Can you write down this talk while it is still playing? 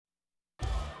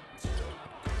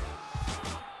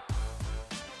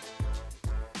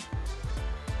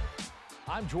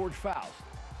I'm George Faust.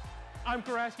 I'm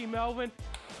Karaski, Melvin.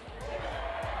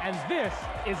 And this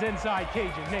is Inside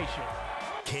Cajun Nation.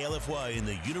 KLFY and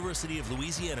the University of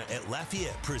Louisiana at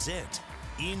Lafayette present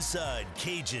Inside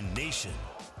Cajun Nation.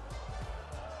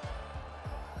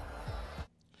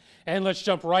 And let's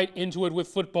jump right into it with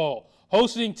football.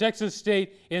 Hosting Texas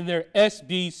State in their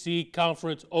SBC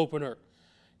Conference opener.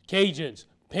 Cajuns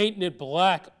painting it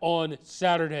black on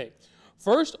Saturday.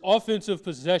 First offensive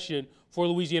possession for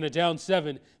Louisiana, down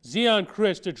 7. Zion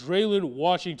Chris to Draylon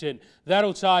Washington.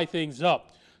 That'll tie things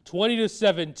up.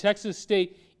 20-7, Texas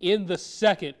State in the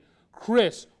second.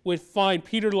 Chris would find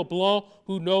Peter LeBlanc,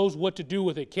 who knows what to do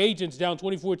with it. Cajuns down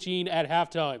 20-14 at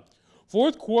halftime.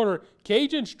 Fourth quarter,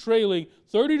 Cajuns trailing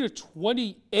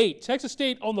 30-28. Texas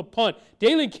State on the punt.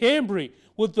 Dalen Cambry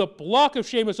with the block of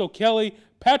Seamus O'Kelly.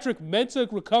 Patrick Mensah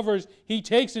recovers. He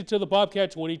takes it to the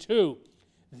Bobcat 22.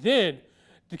 Then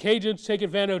the Cajuns take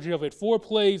advantage of it. 4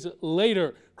 plays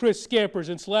later, Chris scampers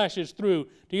and slashes through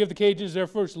to give the Cajuns their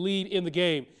first lead in the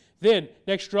game. Then,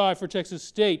 next drive for Texas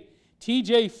State,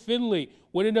 T.J. Finley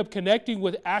would end up connecting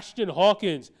with Ashton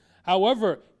Hawkins.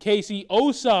 However, Casey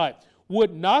Osai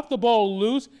would knock the ball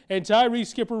loose, and Tyree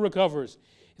Skipper recovers.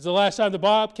 It's the last time the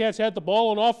Bobcats had the ball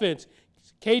on offense.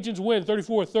 Cajuns win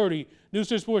 34-30. News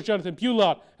 10 Sports' Jonathan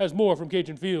Pulot has more from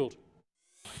Cajun Field.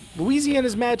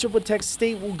 Louisiana's matchup with Texas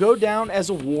State will go down as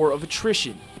a war of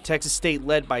attrition. Texas State,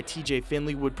 led by T.J.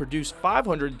 Finley, would produce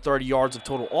 530 yards of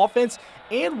total offense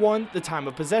and won the time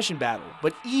of possession battle.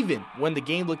 But even when the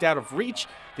game looked out of reach,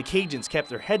 the Cajuns kept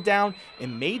their head down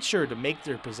and made sure to make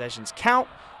their possessions count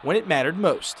when it mattered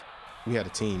most. We had a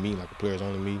team meeting, like a players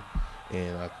only meeting,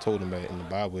 and I told them that in the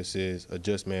Bible it says a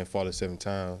just man falleth 7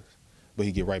 times, but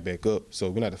he get right back up.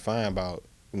 So we're not defined about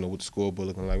what the scoreboard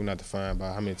looking like. We're not defined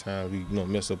by how many times we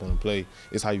mess up on the play.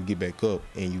 It's how you get back up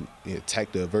and you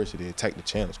attack the adversity, attack the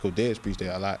challenge. Coach Dez preached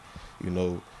that a lot.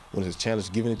 When there's a challenge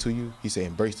given it to you, he said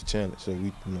embrace the challenge. So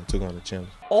we took on the challenge.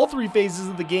 All 3 phases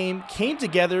of the game came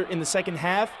together in the second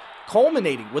half,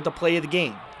 culminating with the play of the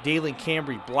game. Dalen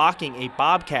Cambry blocking a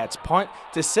Bobcats punt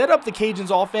to set up the Cajuns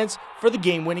offense for the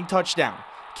game-winning touchdown.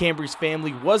 Cambry's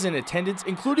family was in attendance,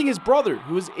 including his brother,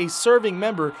 who is a serving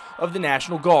member of the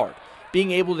National Guard.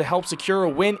 Being able to help secure a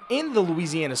win in the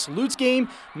Louisiana Salutes game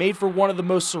made for one of the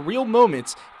most surreal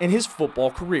moments in his football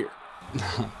career.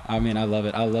 I mean, I love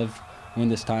it. I love when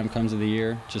this time comes of the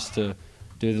year just to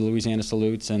do the Louisiana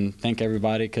Salutes and thank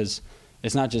everybody, because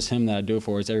it's not just him that I do it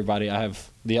for, it's everybody. I have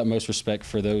the utmost respect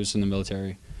for those in the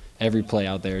military. Every play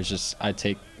out there is just, I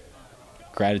take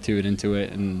gratitude into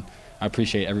it, and I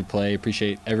appreciate every play,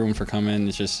 appreciate everyone for coming.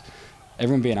 It's just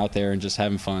everyone being out there and just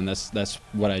having fun. That's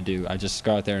what I do. I just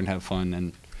go out there and have fun,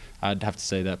 and I'd have to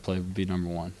say that play would be number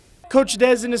 1. Coach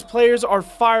Dez and his players are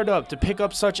fired up to pick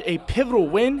up such a pivotal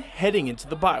win heading into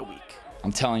the bye week.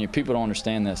 I'm telling you, people don't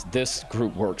understand this. This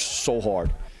group works so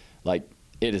hard. Like,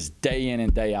 it is day in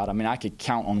and day out. I mean, I could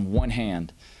count on one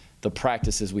hand the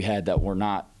practices we had that were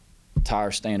not tire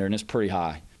standard, and it's pretty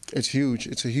high. It's huge.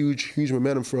 It's a huge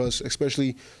momentum for us,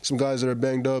 especially some guys that are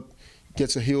banged up,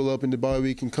 gets a heal up in the bye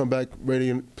week and come back ready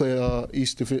and play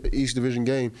East Division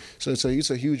game. So it's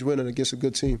a huge win and against a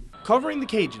good team. Covering the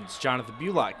Cajuns, Jonathan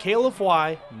Bulot,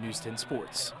 KLFY, News 10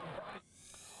 Sports.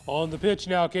 On the pitch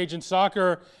now, Cajun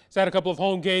soccer has had a couple of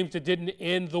home games that didn't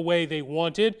end the way they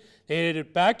wanted. They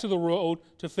headed back to the road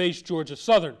to face Georgia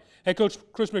Southern. Head coach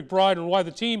Chris McBride on why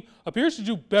the team appears to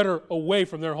do better away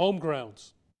from their home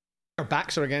grounds. Our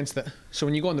backs are against it. So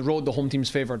when you go on the road, the home team's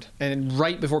favoured. And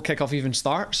right before kickoff even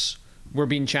starts, we're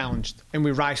being challenged, and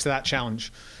we rise to that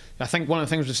challenge. I think one of the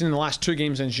things we've seen in the last 2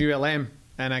 games against ULM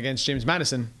and against James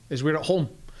Madison is we're at home.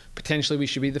 Potentially we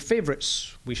should be the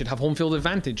favourites. We should have home field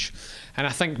advantage. And I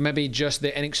think maybe just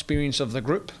the inexperience of the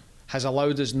group has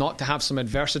allowed us not to have some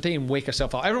adversity and wake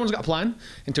ourselves up. Everyone's got a plan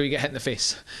until you get hit in the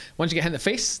face. Once you get hit in the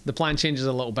face, the plan changes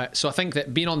a little bit. So I think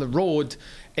that being on the road,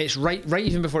 it's right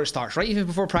even before it starts, right even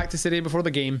before practice today, before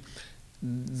the game,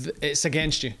 it's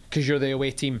against you because you're the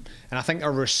away team. And I think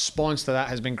our response to that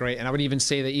has been great. And I would even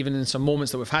say that even in some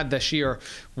moments that we've had this year,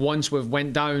 once we've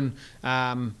went down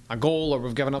a goal or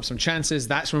we've given up some chances,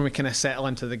 that's when we kind of settle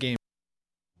into the game.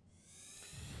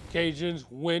 Cajuns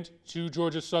went to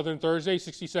Georgia Southern Thursday,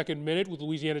 62nd minute with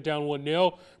Louisiana down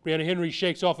 1-0. Brianna Henry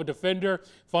shakes off a defender,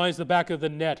 finds the back of the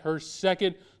net, her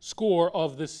second score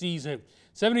of the season.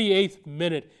 78th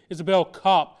minute, Isabel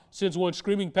Kopp sends one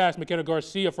screaming past McKenna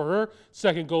Garcia for her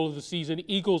second goal of the season.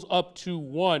 Eagles up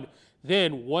 2-1.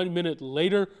 Then 1 minute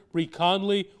later, Bree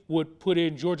Conley would put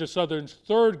in Georgia Southern's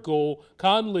third goal,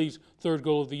 Conley's third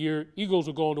goal of the year. Eagles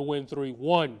were going to win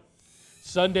 3-1.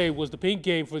 Sunday was the pink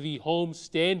game for the home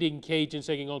standing Cajuns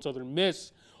taking on Southern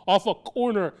Miss. off a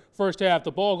corner first half.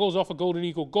 The ball goes off a Golden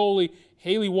Eagle goalie.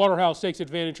 Haley Waterhouse takes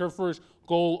advantage, her first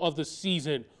goal of the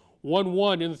season.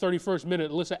 1-1 in the 31st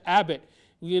minute. Alyssa Abbott,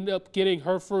 we end up getting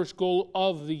her first goal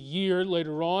of the year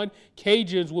later on.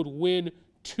 Cajuns would win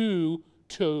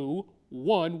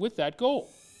 2-1 with that goal.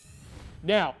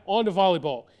 Now, on to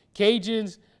volleyball.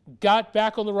 Cajuns got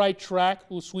back on the right track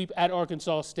with a sweep at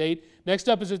Arkansas State. Next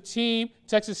up is a team,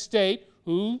 Texas State,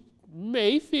 who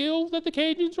may feel that the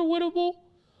Cajuns are winnable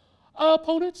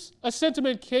opponents. A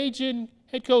sentiment Cajun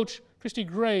head coach Christy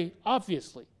Gray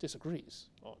obviously disagrees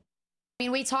on. I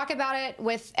mean, we talk about it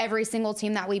with every single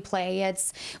team that we play.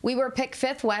 We were picked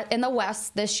fifth in the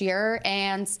West this year,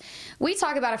 and we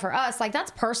talk about it for us like that's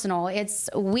personal.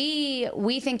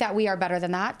 We think that we are better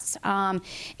than that, and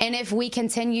if we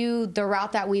continue the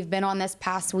route that we've been on this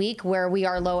past week, where we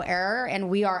are low error and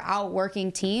we are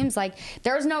outworking teams, like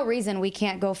there's no reason we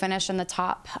can't go finish in the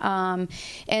top,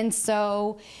 and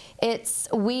so.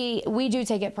 We do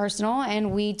take it personal,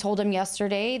 and we told them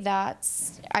yesterday that,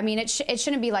 I mean, it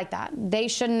shouldn't be like that. They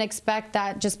shouldn't expect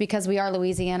that just because we are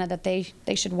Louisiana that they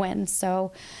should win.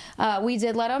 So we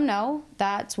did let them know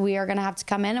that we are going to have to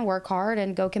come in and work hard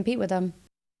and go compete with them.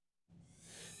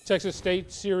 Texas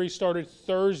State series started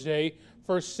Thursday.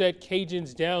 First set,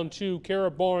 Cajuns down 2.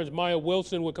 Kara Barnes, Maya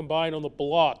Wilson would combine on the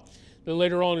block. Then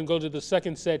later on and go to the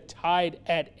second set, tied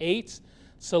at 8.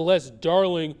 Celeste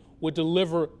Darling would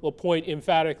deliver the point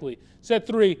emphatically. Set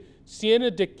 3,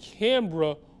 Sienna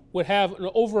DeCambra would have an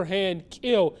overhand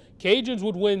kill. Cajuns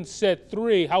would win set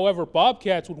 3. However,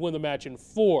 Bobcats would win the match in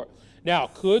 4.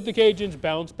 Now, could the Cajuns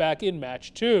bounce back in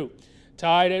match 2?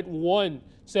 Tied at 1,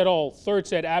 set all. Third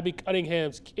set, Abby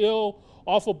Cunningham's kill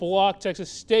off a block.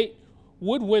 Texas State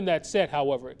would win that set,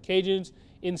 however. Cajuns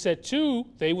in set 2,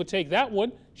 they would take that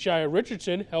one. Shia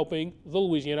Richardson helping the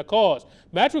Louisiana cause.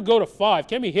 Match would go to 5.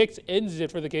 Kemi Hicks ends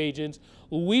it for the Cajuns.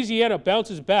 Louisiana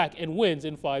bounces back and wins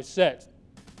in 5 sets.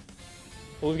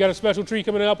 Well, we've got a special treat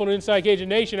coming up on Inside Cajun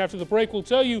Nation. After the break, we'll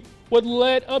tell you what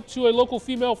led up to a local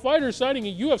female fighter signing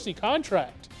a UFC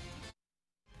contract.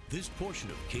 This portion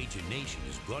of Cajun Nation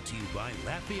is brought to you by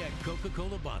Lafayette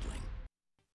Coca-Cola Bottling.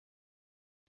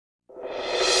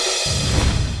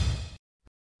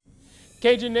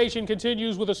 Cajun Nation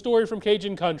continues with a story from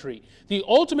Cajun country. The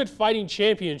Ultimate Fighting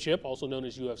Championship, also known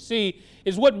as UFC,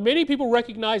 is what many people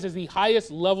recognize as the highest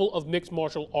level of mixed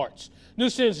martial arts.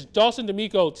 News 10's Dawson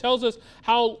D'Amico tells us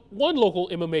how one local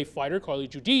MMA fighter, Carly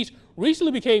Judice,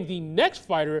 recently became the next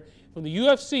fighter from the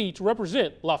UFC to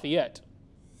represent Lafayette.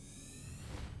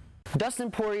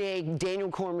 Dustin Poirier, Daniel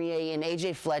Cormier, and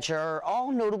AJ Fletcher are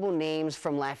all notable names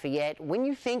from Lafayette when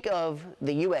you think of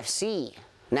the UFC.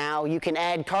 Now, you can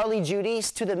add Carly Judice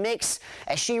to the mix,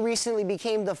 as she recently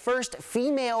became the first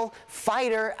female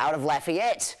fighter out of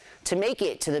Lafayette to make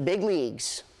it to the big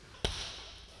leagues.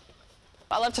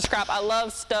 I love to scrap. I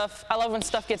love when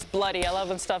stuff gets bloody. I love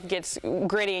when stuff gets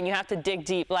gritty and you have to dig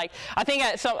deep. Like, I think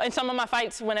in some of my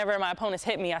fights, whenever my opponents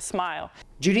hit me, I smile.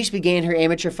 Judice began her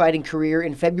amateur fighting career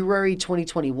in February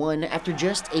 2021 after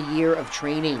just a year of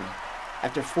training.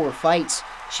 After 4 fights,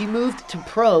 she moved to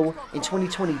pro in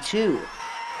 2022.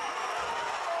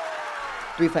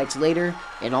 3 fights later,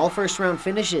 and all first-round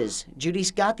finishes, Judice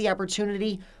got the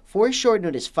opportunity for a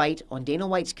short-notice fight on Dana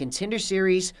White's Contender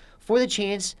Series for the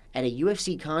chance at a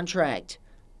UFC contract.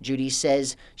 Judice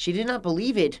says she did not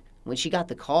believe it when she got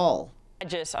the call.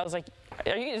 I was like,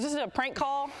 is this a prank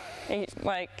call?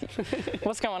 Like,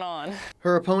 what's going on?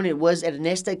 Her opponent was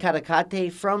Ernesta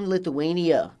Karakate from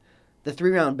Lithuania. The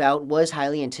 3-round bout was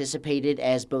highly anticipated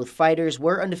as both fighters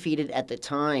were undefeated at the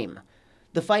time.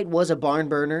 The fight was a barn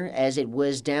burner as it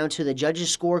was down to the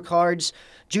judges' scorecards.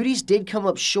 Judice did come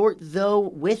up short, though,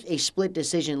 with a split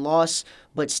decision loss,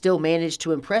 but still managed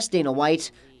to impress Dana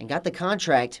White and got the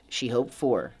contract she hoped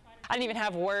for. I didn't even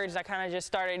have words. I kind of just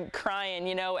started crying,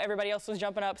 you know. Everybody else was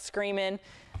jumping up, screaming.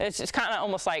 It's just kind of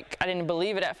almost like I didn't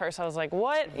believe it at first. I was like,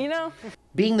 what, you know?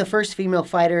 Being the first female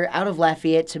fighter out of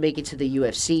Lafayette to make it to the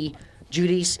UFC,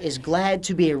 Judice is glad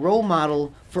to be a role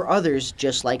model for others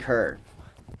just like her.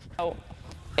 Oh.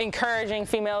 Encouraging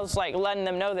females, like letting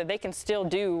them know that they can still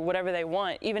do whatever they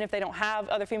want, even if they don't have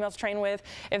other females to train with,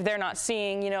 if they're not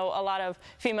seeing, you know, a lot of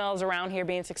females around here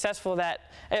being successful, that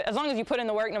as long as you put in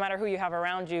the work, no matter who you have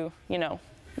around you, you know,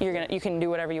 you can do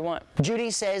whatever you want.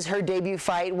 Judy says her debut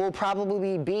fight will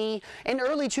probably be in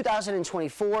early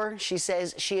 2024. She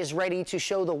says she is ready to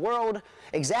show the world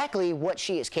exactly what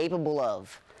she is capable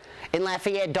of. In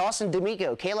Lafayette, Dawson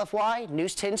D'Amico, KLFY,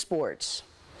 News 10 Sports.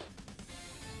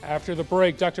 After the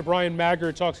break, Dr. Bryan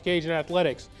Maggard talks Cajun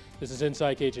athletics. This is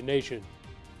Inside Cajun Nation.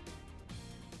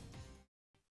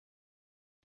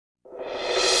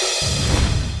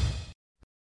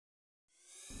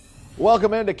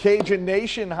 Welcome into Cajun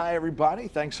Nation. Hi, everybody.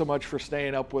 Thanks so much for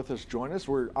staying up with us. Join us.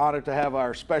 We're honored to have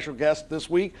our special guest this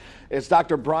week. It's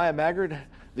Dr. Bryan Maggard,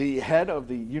 the head of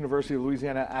the University of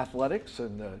Louisiana Athletics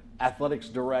and the athletics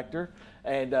director.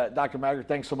 And Dr. Maggard,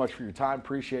 thanks so much for your time.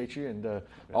 Appreciate you, and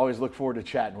always look forward to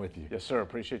chatting with you. Yes, sir.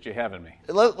 Appreciate you having me.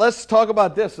 Let's talk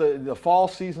about this. The fall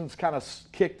season's kind of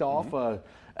kicked off.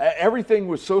 Everything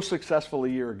was so successful a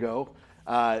year ago.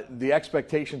 The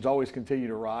expectations always continue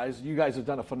to rise. You guys have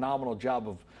done a phenomenal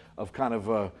job of kind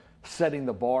of setting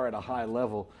the bar at a high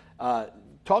level.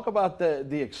 Talk about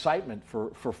the excitement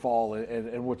for fall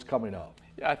and what's coming up.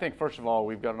 Yeah, I think first of all,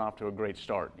 we've gotten off to a great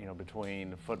start,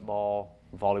 between football,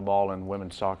 volleyball, and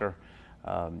women's soccer.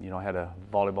 I had a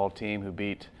volleyball team who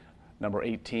beat number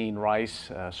 18 Rice,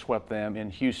 swept them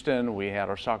in Houston. We had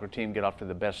our soccer team get off to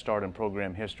the best start in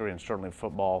program history, and certainly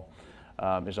football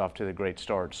is off to the great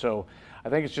start. So I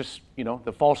think it's just,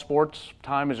 the fall sports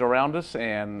time is around us,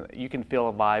 and you can feel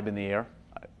a vibe in the air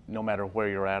no matter where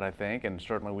you're at, I think. And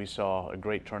certainly we saw a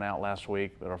great turnout last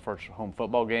week at our first home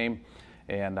football game.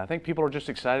 And I think people are just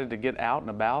excited to get out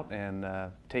and about and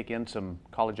take in some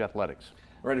college athletics.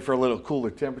 Ready for a little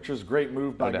cooler temperatures. Great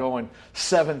move by going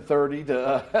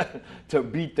 7:30 to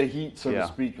beat the heat, so to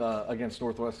speak, against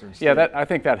Northwestern State. Yeah, I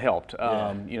think that helped.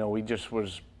 Yeah. We just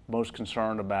was most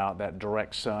concerned about that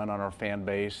direct sun on our fan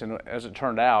base. And as it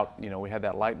turned out, we had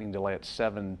that lightning delay at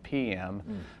 7 p.m.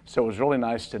 So it was really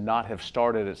nice to not have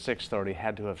started at 6:30,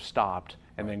 had to have stopped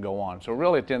and then go on. So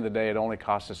really at the end of the day, it only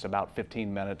cost us about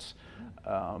 15 minutes.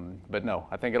 But no,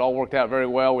 I think it all worked out very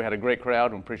well. We had a great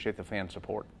crowd and appreciate the fan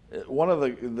support. One of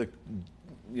the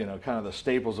kind of the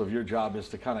staples of your job is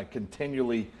to kind of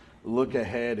continually look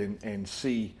ahead and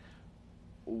see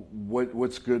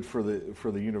what's good for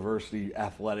the university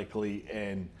athletically,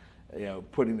 and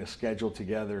putting a schedule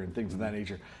together and things of that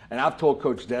nature. And I've told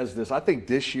Coach Des this. I think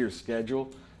this year's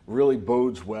schedule really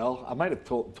bodes well. I might have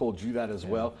told you that as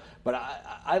well, but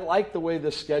I like the way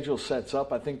this schedule sets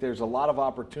up. I think there's a lot of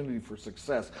opportunity for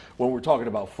success when we're talking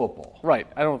about football. Right.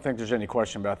 I don't think there's any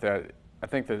question about that. I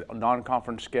think the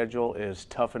non-conference schedule is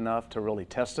tough enough to really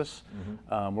test us.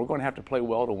 We're going to have to play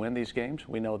well to win these games.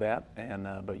 We know that. And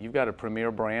but you've got a premier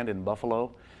brand in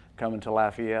Buffalo coming to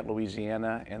Lafayette,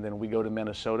 Louisiana, and then we go to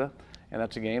Minnesota. And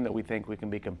that's a game that we think we can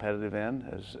be competitive in,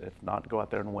 if not go out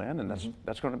there and win. And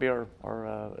that's going to be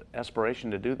our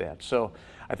aspiration to do that. So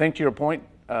I think to your point,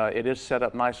 it is set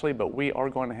up nicely, but we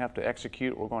are going to have to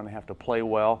execute. We're going to have to play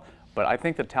well. But I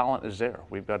think the talent is there.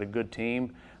 We've got a good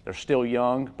team. They're still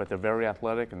young, but they're very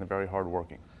athletic and they're very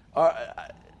hardworking.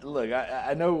 Look,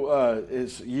 I know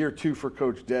it's year 2 for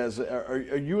Coach Des.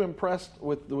 Are you impressed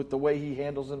with the way he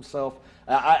handles himself?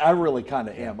 I really kind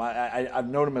of am. I've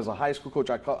known him as a high school coach.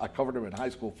 I covered him in high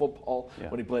school football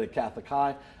when he played at Catholic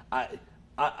High.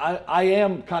 I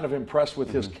am kind of impressed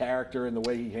with his character and the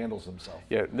way he handles himself.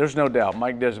 Yeah, there's no doubt.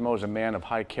 Mike Desimo is a man of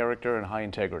high character and high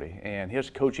integrity, and his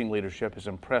coaching leadership has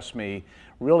impressed me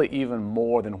really even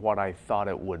more than what I thought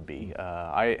it would be.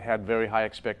 I had very high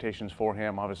expectations for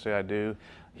him. Obviously, I do.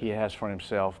 He has for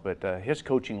himself, but his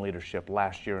coaching leadership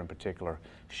last year in particular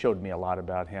showed me a lot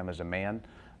about him as a man,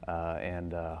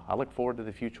 and I look forward to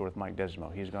the future with Mike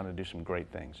Desimo. He's going to do some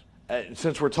great things.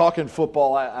 Since we're talking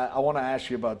football, I want to ask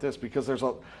you about this because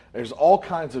there's all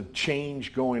kinds of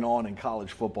change going on in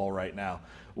college football right now.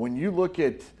 When you look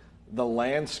at the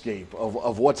landscape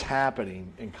of what's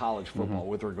happening in college football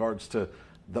with regards to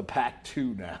the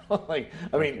Pac-2 now,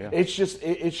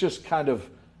 it's just kind of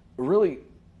really,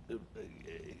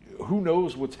 who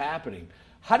knows what's happening.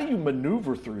 How do you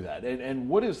maneuver through that? And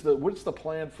what's the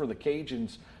plan for the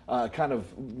Cajuns kind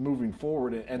of moving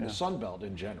forward and the Sun Belt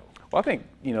in general? Well, I think,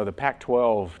 the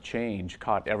Pac-12 change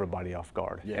caught everybody off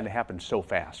guard, and it happened so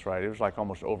fast, right? It was like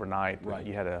almost overnight. Right.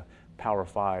 You had a Power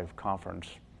 5 conference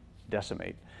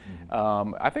decimate.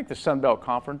 I think the Sun Belt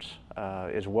Conference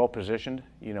is well positioned.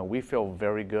 We feel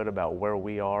very good about where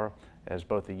we are as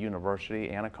both a university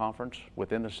and a conference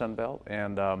within the Sun Belt,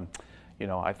 and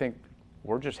I think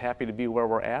we're just happy to be where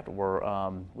we're at.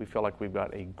 We feel like we've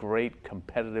got a great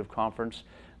competitive conference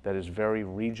that is very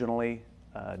regionally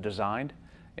designed.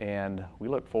 And we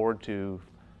look forward to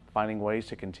finding ways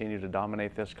to continue to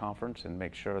dominate this conference and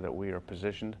make sure that we are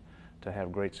positioned to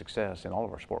have great success in all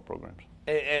of our sport programs.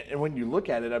 And when you look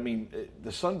at it,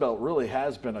 the Sun Belt really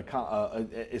has been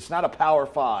it's not a Power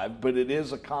 5, but it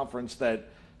is a conference that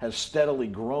has steadily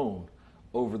grown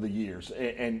over the years.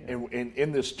 And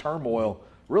in this turmoil,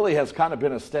 really has kind of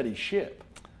been a steady ship.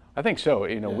 I think so.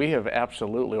 We have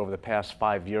absolutely, over the past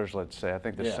 5 years, let's say, I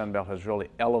think the Sun Belt has really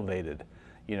elevated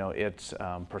its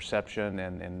perception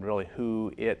and really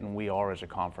who it and we are as a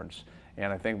conference.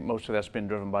 And I think most of that's been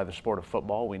driven by the sport of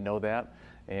football. We know that.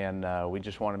 And we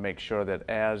just want to make sure that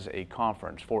as a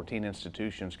conference, 14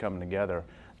 institutions coming together,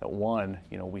 that one,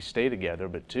 we stay together,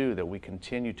 but two, that we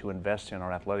continue to invest in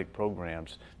our athletic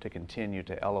programs to continue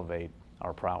to elevate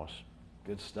our prowess.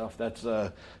 Good stuff. That's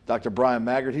Dr. Bryan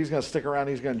Maggard. He's going to stick around.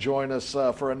 He's going to join us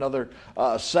for another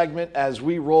segment as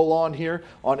we roll on here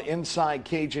on Inside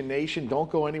Cajun Nation. Don't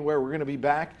go anywhere. We're going to be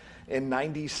back in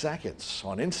 90 seconds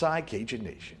on Inside Cajun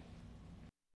Nation.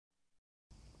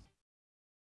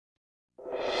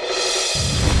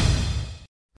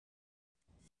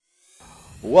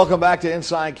 Welcome back to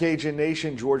Inside Cajun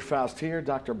Nation. George Faust here.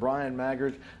 Dr. Bryan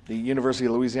Maggard, the University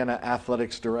of Louisiana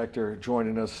Athletics Director,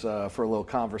 joining us for a little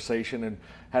conversation, and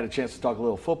had a chance to talk a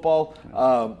little football.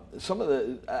 I'm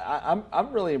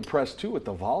really impressed too with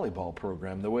the volleyball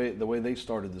program, the way they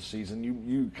started the season.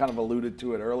 You kind of alluded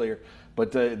to it earlier,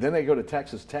 but then they go to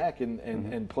Texas Tech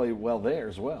and play well there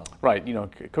as well. Right.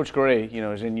 Coach Gray,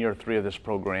 is in year 3 of this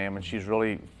program, and she's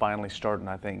really finally starting,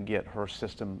 I think, get her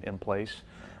system in place.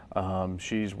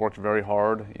 She's worked very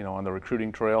hard, on the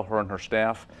recruiting trail, her and her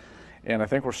staff, and I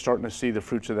think we're starting to see the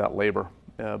fruits of that labor.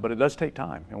 But it does take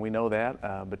time, and we know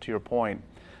that. But to your point,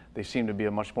 they seem to be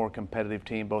a much more competitive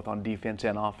team, both on defense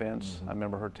and offense. I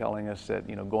remember her telling us that,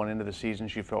 going into the season,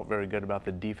 she felt very good about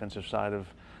the defensive side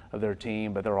of their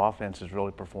team, but their offense has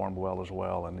really performed well as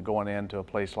well. And going into a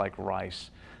place like Rice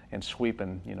and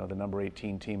sweeping, the number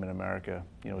 18 team in America,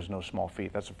 is no small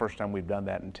feat. That's the first time we've done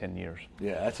that in 10 years.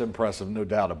 Yeah, that's impressive, no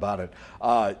doubt about it.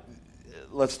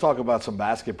 Let's talk about some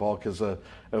basketball, because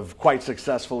of quite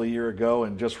successful a year ago,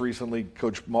 and just recently,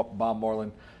 Coach Bob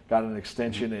Moreland got an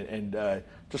extension, and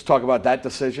just talk about that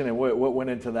decision and what went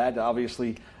into that.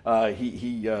 Obviously,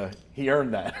 he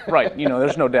earned that. Right.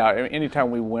 There's no doubt.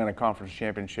 Anytime we win a conference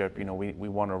championship, we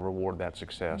want to reward that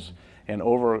success. And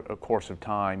over a course of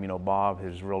time, Bob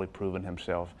has really proven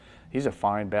himself. He's a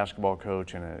fine basketball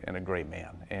coach and a great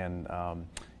man. And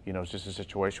it's just a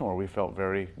situation where we felt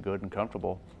very good and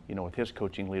comfortable, with his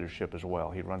coaching leadership as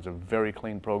well. He runs a very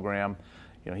clean program.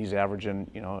 He's averaging,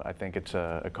 I think it's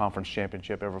a conference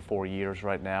championship every 4 years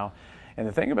right now. And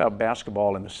the thing about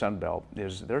basketball in the Sun Belt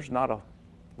is there's not a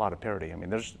lot of parity.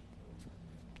 There's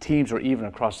teams are even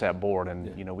across that board,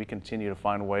 and we continue to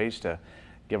find ways to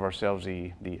give ourselves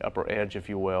the upper edge, if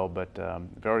you will. But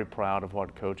very proud of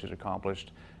what Coach has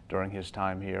accomplished during his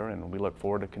time here, and we look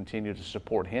forward to continue to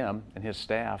support him and his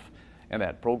staff and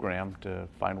that program to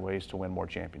find ways to win more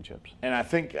championships. And I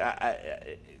think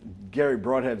Gary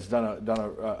Broadhead's done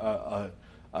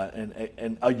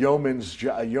a yeoman's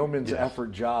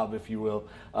effort job, if you will,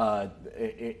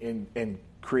 in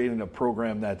creating a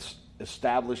program that's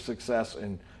established success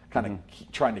and kind of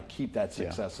trying to keep that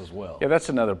success as well. Yeah, that's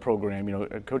another program.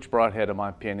 Coach Broadhead, in my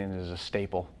opinion, is a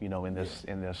staple. In this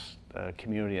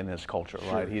community, in this culture.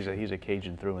 Sure, right? He's a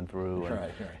Cajun through and through, and,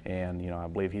 right. And I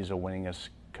believe he's the winningest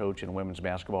coach in women's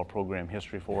basketball program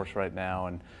history for us right now.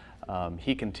 And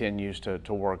he continues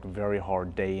to work very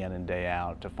hard day in and day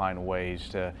out to find ways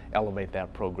to elevate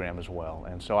that program as well.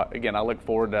 And so, again, I look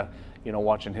forward to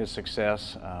watching his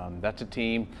success. That's a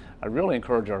team. I really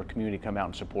encourage our community to come out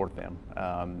and support them.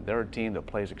 They're a team that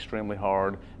plays extremely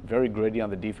hard, very gritty on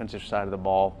the defensive side of the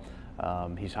ball.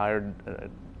 He's hired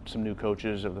some new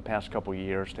coaches over the past couple of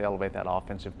years to elevate that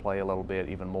offensive play a little bit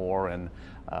even more. And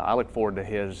I look forward to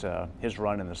his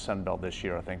run in the Sun Belt this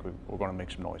year. I think we're going to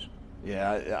make some noise.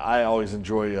 Yeah, I always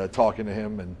enjoy talking to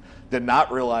him, and did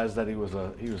not realize that he was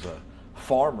a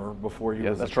farmer before he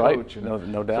was a coach. Right.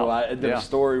 No doubt. So I did a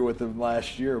story with him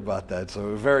last year about that,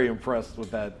 so very impressed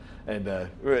with that. And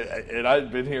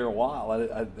I'd been here a while.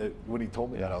 When he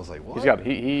told me that, I was like, what?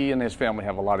 He and his family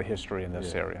have a lot of history in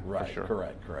this area, right, for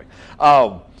sure. Correct.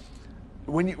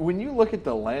 When you look at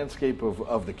the landscape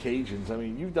of the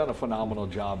Cajuns, you've done a phenomenal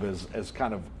job as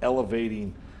kind of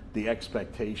elevating the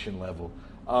expectation level.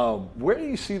 Where do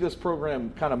you see this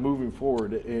program kind of moving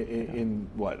forward in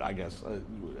what, I guess,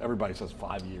 everybody says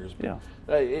 5 years,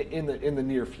 but in the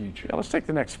near future? Yeah, let's take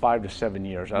the next 5 to 7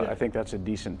 years. I think that's a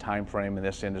decent time frame in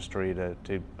this industry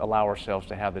to allow ourselves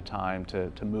to have the time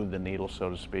to move the needle, so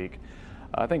to speak.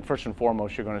 I think first and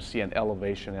foremost, you're going to see an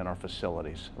elevation in our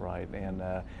facilities, right? And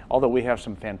although we have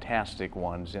some fantastic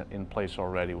ones in place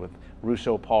already with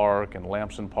Russo Park and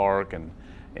Lamson Park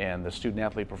and the Student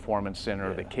Athlete Performance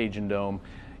Center, the Cajun Dome,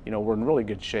 we're in really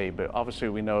good shape. But obviously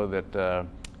we know that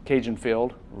Cajun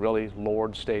Field, really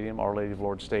Lord Stadium, Our Lady of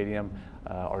Lord Stadium,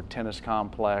 our tennis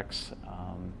complex,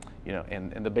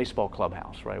 and the baseball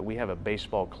clubhouse, right? We have a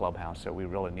baseball clubhouse that we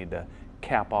really need to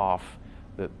cap off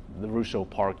the Russo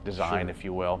Park design, if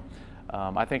you will.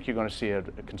 I think you're going to see a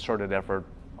concerted effort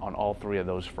on all 3 of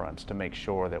those fronts to make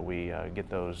sure that we get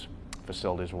those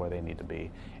facilities are where they need to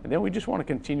be. And then we just want to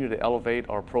continue to elevate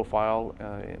our profile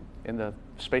in the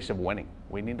space of winning.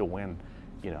 We need to win,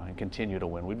 and continue to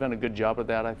win. We've done a good job of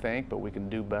that, I think, but we can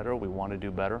do better. We want to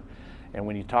do better. And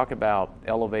when you talk about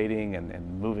elevating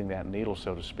and moving that needle,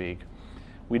 so to speak,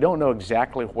 we don't know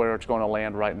exactly where it's going to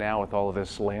land right now with all of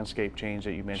this landscape change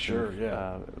that you mentioned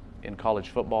in college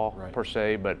football per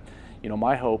se. But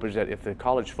my hope is that if the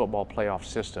college football playoff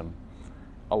system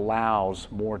allows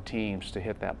more teams to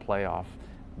hit that playoff,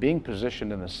 being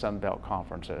positioned in the Sun Belt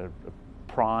Conference, a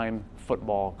prime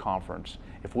football conference,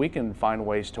 if we can find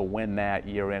ways to win that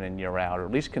year in and year out, or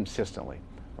at least consistently,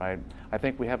 right? I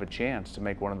think we have a chance to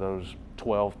make one of those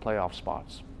 12 playoff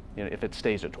spots. If it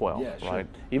stays at 12, right?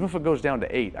 Even if it goes down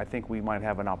to 8, I think we might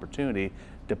have an opportunity,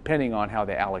 depending on how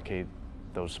they allocate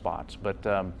those spots. But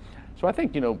so I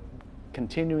think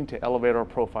continuing to elevate our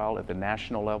profile at the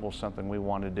national level is something we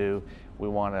want to do. We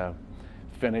want to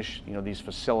finish these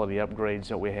facility upgrades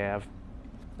that we have.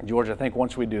 George, I think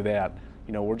once we do that,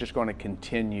 we're just going to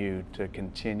continue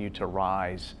to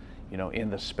rise in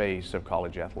the space of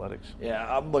college athletics. Yeah,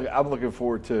 I'm looking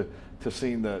forward to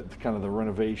seeing the kind of the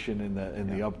renovation and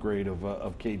the upgrade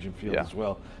of Cajun Field as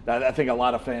well. I think a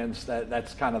lot of fans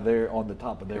that's kind of there on the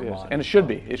top of their mind. And it should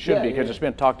be. It should be, because it's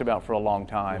been talked about for a long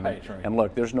time. Right. And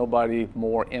look, there's nobody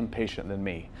more impatient than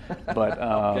me.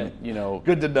 But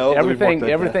good to know.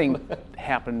 Everything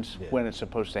happens when it's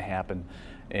supposed to happen.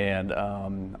 And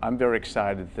I'm very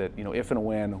excited that if and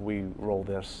when we roll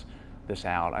this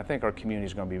out, I think our community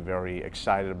is going to be very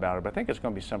excited about it. But I think it's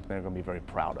going to be something they're going to be very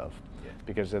proud of,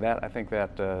 because of that. I think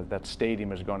that that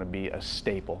stadium is going to be a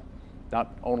staple,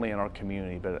 not only in our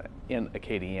community but in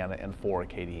Acadiana and for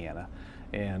Acadiana.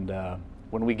 And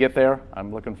when we get there,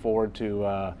 I'm looking forward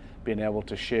to being able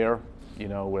to share,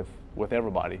 with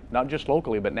everybody, not just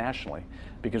locally but nationally.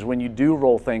 Because when you do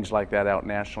roll things like that out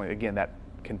nationally, again, that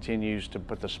continues to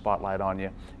put the spotlight on you.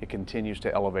 It continues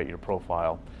to elevate your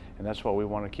profile. And that's what we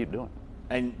want to keep doing.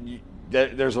 And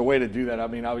there's a way to do that. I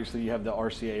mean, obviously you have the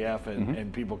RCAF,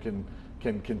 and people can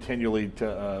continually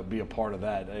to be a part of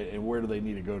that. And where do they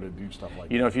need to go to do stuff like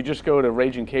that? If you just go to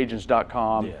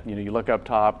ragingcajuns.com, you look up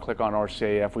top, click on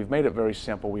RCAF. We've made it very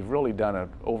simple. We've really done an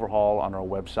overhaul on our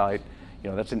website.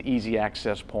 That's an easy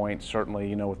access point.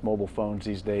 Certainly, with mobile phones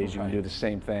these days, you can do the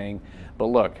same thing. But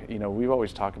look, we've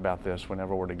always talked about this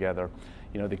whenever we're together.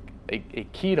 A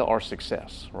key to our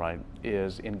success, right,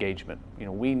 is engagement.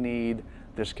 We need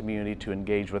this community to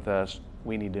engage with us.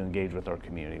 We need to engage with our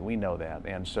community. We know that.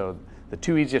 And so the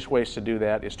two easiest ways to do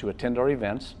that is to attend our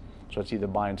events. So it's either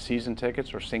buying season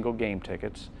tickets or single game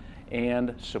tickets,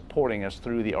 and supporting us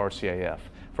through the RCAF.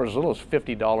 For as little as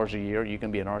 $50 a year, you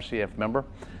can be an RCAF member,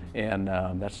 and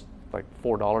that's like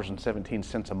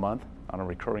 $4.17 a month on a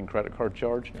recurring credit card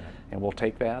charge, and we'll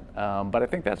take that. But I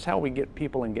think that's how we get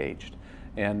people engaged.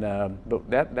 And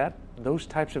but those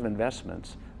types of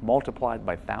investments multiplied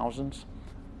by thousands,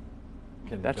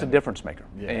 that's a difference maker.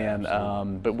 And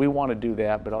but we want to do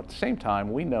that, but at the same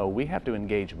time, we know we have to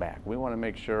engage back. We want to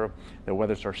make sure that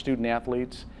whether it's our student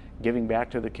athletes giving back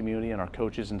to the community and our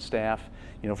coaches and staff,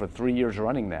 for 3 years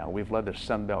running now, we've led the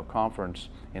Sun Belt Conference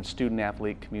in student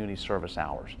athlete community service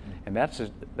hours. And that's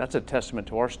a testament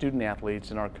to our student athletes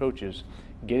and our coaches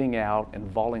getting out and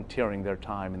volunteering their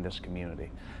time in this community.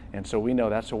 And so we know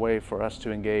that's a way for us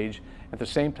to engage. At the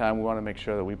same time, we want to make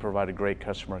sure that we provide a great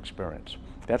customer experience.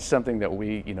 That's something that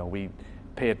we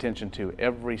pay attention to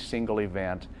every single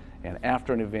event. And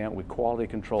after an event, we quality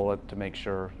control it to make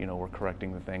sure, we're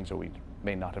correcting the things that we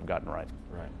may not have gotten right.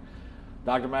 Right.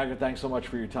 Dr. Maggard, thanks so much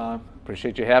for your time.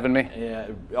 Appreciate you having me. Yeah,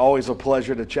 always a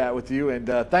pleasure to chat with you. And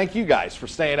thank you guys for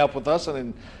staying up with us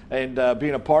and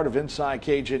being a part of Inside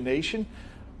Cajun Nation.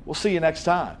 We'll see you next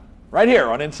time, right here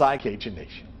on Inside Cajun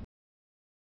Nation.